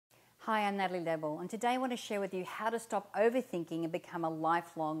Hi, I'm Natalie Ledwell, and today I want to share with you how to stop overthinking and become a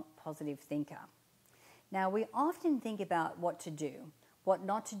lifelong positive thinker. Now, we often think about what to do, what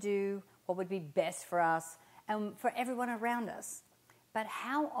not to do, what would be best for us and for everyone around us. But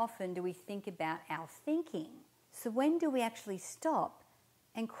how often do we think about our thinking? So when do we actually stop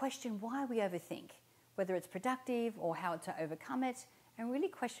and question why we overthink, whether it's productive or how to overcome it, and really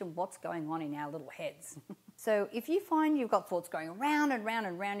question what's going on in our little heads? So if you find you've got thoughts going round and round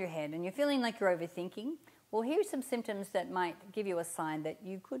and round your head and you're feeling like you're overthinking, well, here are some symptoms that might give you a sign that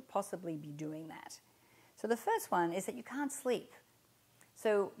you could possibly be doing that. So the first one is that you can't sleep.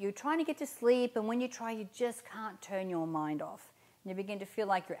 So you're trying to get to sleep, and when you try, you just can't turn your mind off. And you begin to feel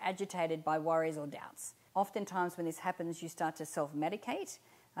like you're agitated by worries or doubts. Oftentimes when this happens, you start to self-medicate,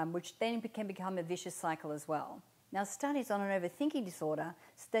 which then can become a vicious cycle as well. Now, studies on an overthinking disorder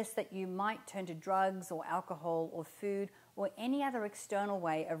suggest that you might turn to drugs or alcohol or food or any other external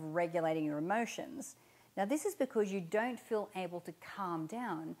way of regulating your emotions. Now, this is because you don't feel able to calm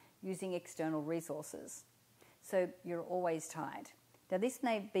down using external resources. So you're always tired. Now, this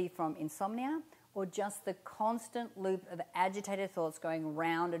may be from insomnia or just the constant loop of agitated thoughts going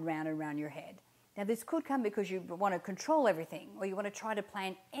round and round and round your head. Now, this could come because you want to control everything, or you want to try to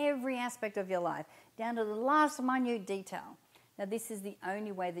plan every aspect of your life down to the last minute detail. Now, this is the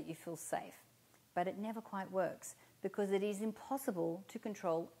only way that you feel safe, but it never quite works because it is impossible to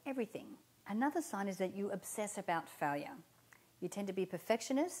control everything. Another sign is that you obsess about failure. You tend to be a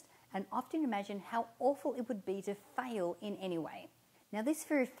perfectionist and often imagine how awful it would be to fail in any way. Now, this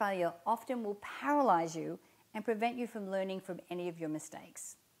fear of failure often will paralyze you and prevent you from learning from any of your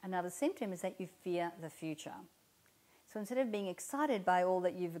mistakes. Another symptom is that you fear the future. So instead of being excited by all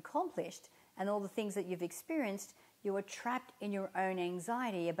that you've accomplished and all the things that you've experienced, you are trapped in your own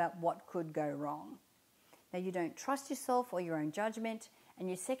anxiety about what could go wrong. Now, you don't trust yourself or your own judgment, and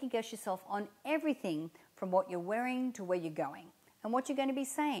you second-guess yourself on everything from what you're wearing to where you're going, and what you're going to be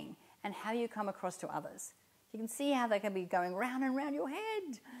saying, and how you come across to others. You can see how they can be going round and round your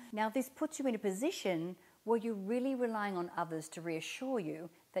head. Now, this puts you in a position where you're really relying on others to reassure you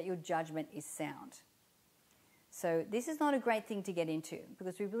that your judgment is sound. So this is not a great thing to get into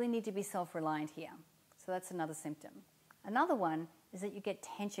because we really need to be self-reliant here. So that's another symptom. Another one is that you get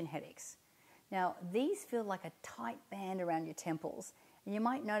tension headaches. Now, these feel like a tight band around your temples, and you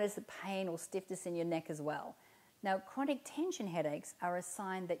might notice the pain or stiffness in your neck as well. Now, chronic tension headaches are a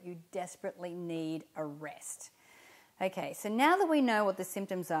sign that you desperately need a rest. Okay, so now that we know what the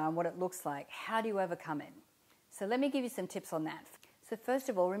symptoms are and what it looks like, how do you overcome it? So let me give you some tips on that. So first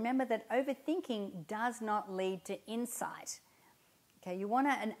of all, remember that overthinking does not lead to insight. Okay, you want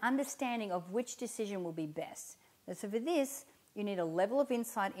an understanding of which decision will be best. And so for this, you need a level of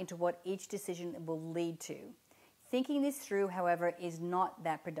insight into what each decision will lead to. Thinking this through, however, is not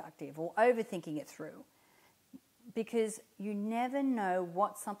that productive, or overthinking it through, because you never know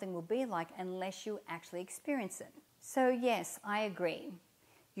what something will be like unless you actually experience it. So yes, I agree.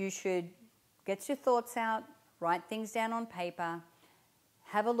 You should get your thoughts out, write things down on paper,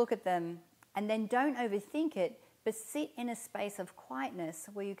 have a look at them, and then don't overthink it, but sit in a space of quietness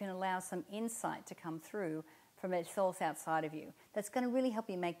where you can allow some insight to come through from a source outside of you. That's going to really help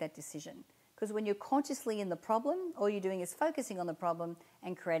you make that decision. Because when you're consciously in the problem, all you're doing is focusing on the problem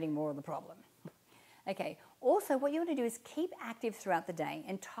and creating more of the problem. Okay, also what you want to do is keep active throughout the day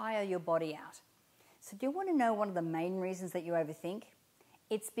and tire your body out. So do you want to know one of the main reasons that you overthink?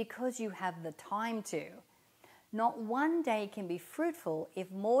 It's because you have the time to. Not one day can be fruitful if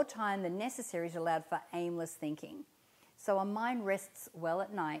more time than necessary is allowed for aimless thinking. So a mind rests well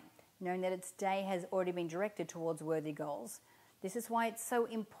at night, knowing that its day has already been directed towards worthy goals. This is why it's so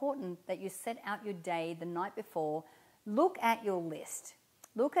important that you set out your day the night before. Look at your list.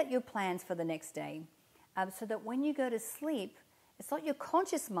 Look at your plans for the next day, so that when you go to sleep, it's not your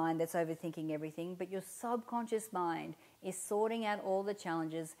conscious mind that's overthinking everything, but your subconscious mind is sorting out all the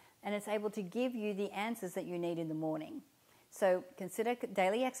challenges, and it's able to give you the answers that you need in the morning. So consider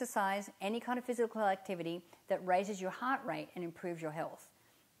daily exercise, any kind of physical activity that raises your heart rate and improves your health.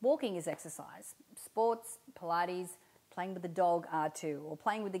 Walking is exercise. Sports, Pilates, playing with the dog are too, or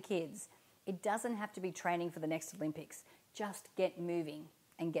playing with the kids. It doesn't have to be training for the next Olympics. Just get moving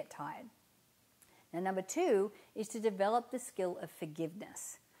and get tired. Now, number 2 is to develop the skill of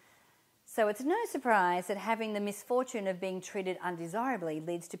forgiveness. So it's no surprise that having the misfortune of being treated undesirably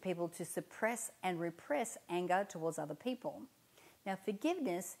leads to people to suppress and repress anger towards other people. Now,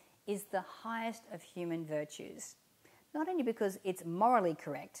 forgiveness is the highest of human virtues, not only because it's morally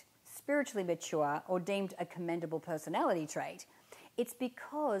correct, spiritually mature, or deemed a commendable personality trait, it's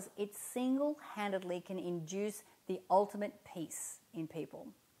because it single-handedly can induce the ultimate peace in people.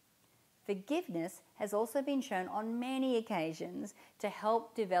 Forgiveness has also been shown on many occasions to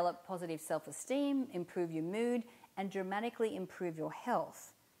help develop positive self-esteem, improve your mood, and dramatically improve your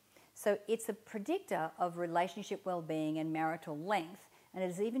health. So it's a predictor of relationship well-being and marital length, and it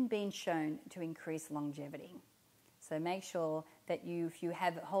has even been shown to increase longevity. So make sure that if you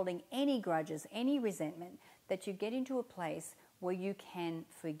have holding any grudges, any resentment, that you get into a place where you can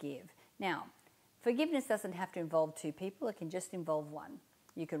forgive. Now, forgiveness doesn't have to involve two people, it can just involve one.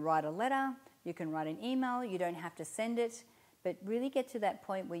 You can write a letter, you can write an email, you don't have to send it, but really get to that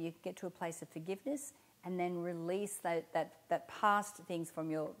point where you get to a place of forgiveness and then release that past things from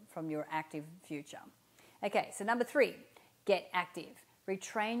your active future. Okay, so number 3, get active.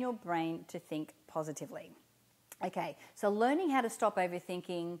 Retrain your brain to think positively. Okay, so learning how to stop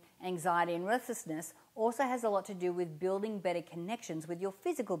overthinking, anxiety, and restlessness also has a lot to do with building better connections with your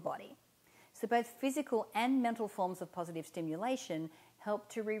physical body. So both physical and mental forms of positive stimulation help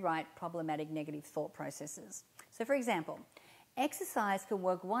to rewrite problematic negative thought processes. So for example, exercise can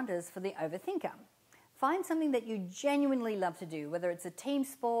work wonders for the overthinker. Find something that you genuinely love to do, whether it's a team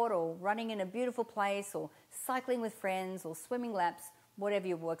sport or running in a beautiful place or cycling with friends or swimming laps,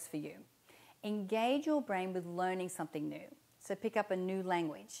 whatever works for you. Engage your brain with learning something new. So pick up a new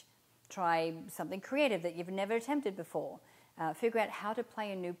language. Try something creative that you've never attempted before. Figure out how to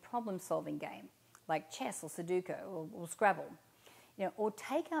play a new problem-solving game, like chess or Sudoku or Scrabble. Or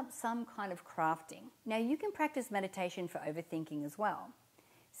take up some kind of crafting. Now, you can practice meditation for overthinking as well.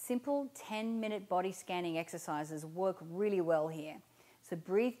 Simple 10-minute body scanning exercises work really well here. So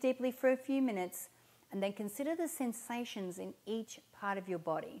breathe deeply for a few minutes and then consider the sensations in each part of your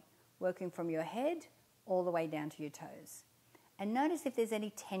body, working from your head all the way down to your toes. And notice if there's any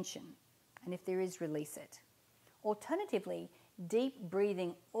tension, and if there is, release it. Alternatively, deep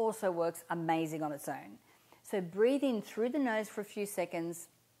breathing also works amazing on its own. So breathe in through the nose for a few seconds,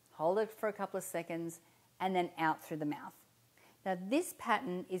 hold it for a couple of seconds, and then out through the mouth. Now, this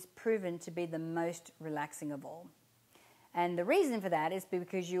pattern is proven to be the most relaxing of all. And the reason for that is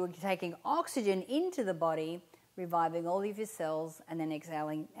because you are taking oxygen into the body, reviving all of your cells, and then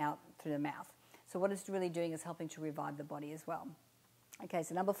exhaling out through the mouth. So what it's really doing is helping to revive the body as well. Okay,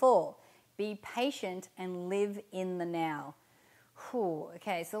 so number 4, be patient and live in the now.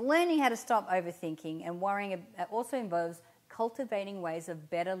 Okay, so learning how to stop overthinking and worrying also involves cultivating ways of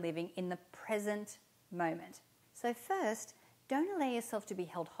better living in the present moment. So first, don't allow yourself to be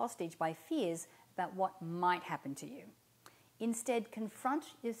held hostage by fears about what might happen to you. Instead, confront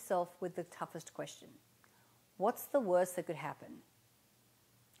yourself with the toughest question. What's the worst that could happen?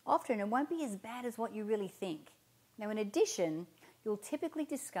 Often, it won't be as bad as what you really think. Now, in addition, you'll typically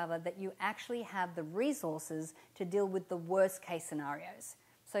discover that you actually have the resources to deal with the worst case scenarios.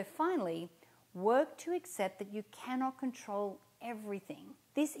 So finally, work to accept that you cannot control everything.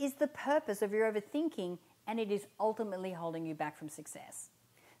 This is the purpose of your overthinking, and it is ultimately holding you back from success.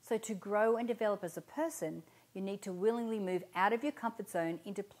 So to grow and develop as a person, you need to willingly move out of your comfort zone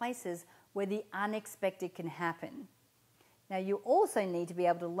into places where the unexpected can happen. Now, you also need to be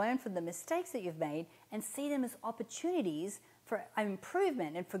able to learn from the mistakes that you've made and see them as opportunities for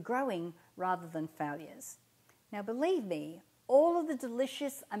improvement and for growing rather than failures. Now, believe me, all of the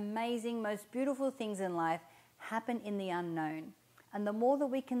delicious, amazing, most beautiful things in life happen in the unknown. And the more that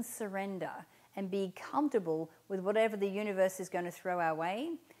we can surrender and be comfortable with whatever the universe is going to throw our way,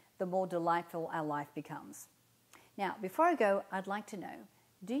 the more delightful our life becomes. Now, before I go, I'd like to know,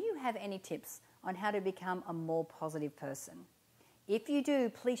 do you have any tips on how to become a more positive person? If you do,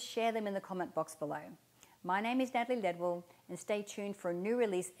 please share them in the comment box below. My name is Natalie Ledwell, and stay tuned for a new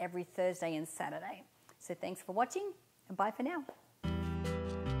release every Thursday and Saturday. So thanks for watching, and bye for now.